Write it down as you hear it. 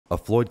A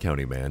Floyd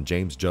County man,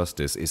 James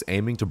Justice, is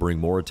aiming to bring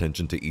more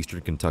attention to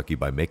Eastern Kentucky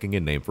by making a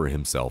name for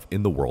himself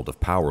in the world of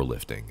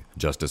powerlifting.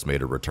 Justice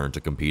made a return to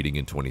competing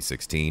in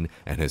 2016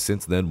 and has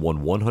since then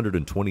won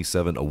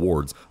 127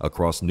 awards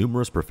across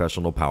numerous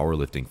professional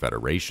powerlifting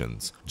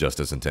federations.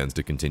 Justice intends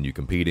to continue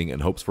competing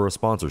and hopes for a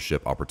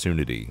sponsorship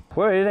opportunity.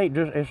 Well,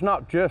 it's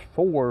not just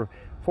for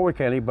Floyd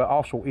County, but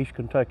also East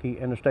Kentucky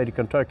and the state of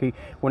Kentucky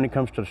when it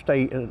comes to the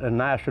state and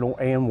national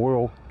and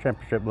world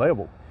championship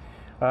level.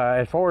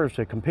 As far as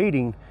the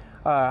competing,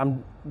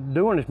 I'm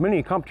doing as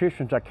many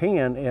competitions as I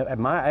can at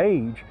my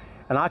age,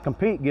 and I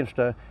compete against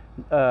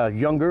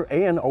younger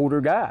and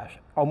older guys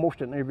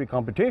almost in every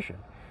competition.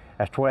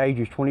 That's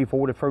ages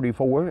 24 to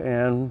 34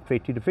 and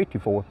 50 to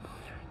 54.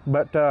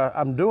 But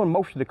I'm doing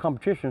most of the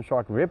competitions so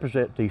I can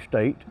represent the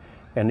state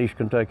and East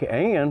Kentucky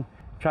and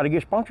try to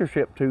get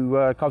sponsorship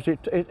to, because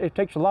it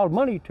takes a lot of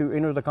money to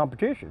enter the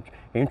competitions.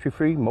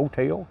 Entry-free,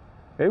 motel,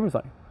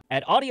 everything.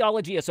 At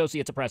Audiology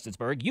Associates of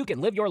Prestonsburg, you can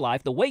live your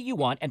life the way you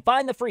want and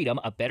find the freedom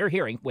of better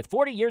hearing. With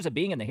 40 years of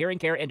being in the hearing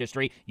care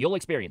industry, you'll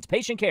experience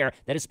patient care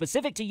that is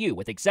specific to you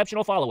with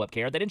exceptional follow-up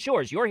care that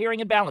ensures your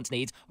hearing and balance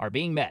needs are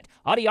being met.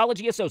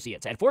 Audiology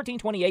Associates at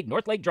 1428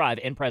 North Lake Drive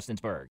in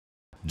Prestonsburg.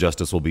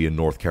 Justice will be in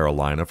North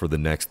Carolina for the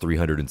next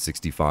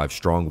 365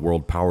 Strong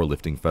World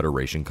Powerlifting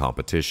Federation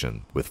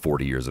competition. With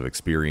 40 years of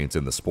experience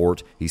in the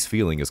sport, he's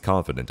feeling as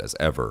confident as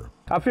ever.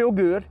 I feel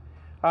good.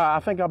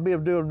 I think I'll be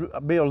able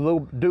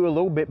to do a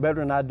little bit better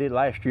than I did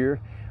last year.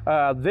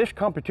 This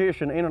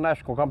competition,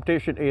 international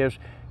competition, is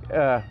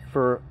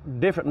for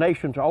different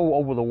nations all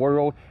over the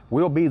world.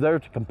 We'll be there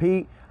to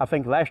compete. I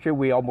think last year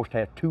we almost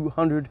had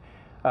 200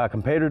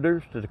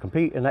 competitors to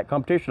compete in that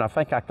competition. I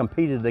think I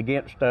competed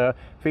against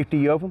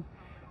 50 of them,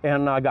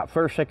 and I got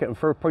first, second, and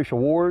first place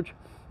awards.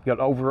 Got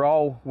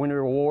overall winner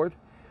award.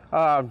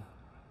 The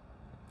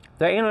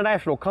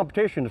international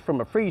competition is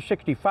from a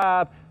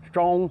 365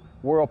 Strong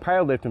World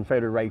Powerlifting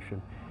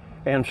Federation.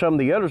 And some of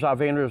the others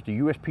I've entered is the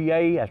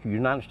USPA, that's the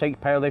United States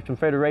Powerlifting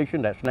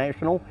Federation, that's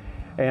national.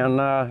 And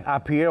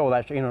IPL,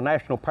 that's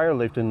International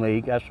Powerlifting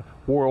League, that's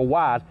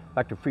worldwide,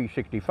 like the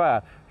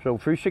 365. So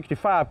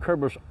 365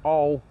 covers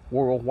all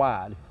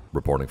worldwide.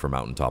 Reporting for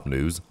Mountaintop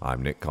News,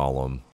 I'm Nick Collum.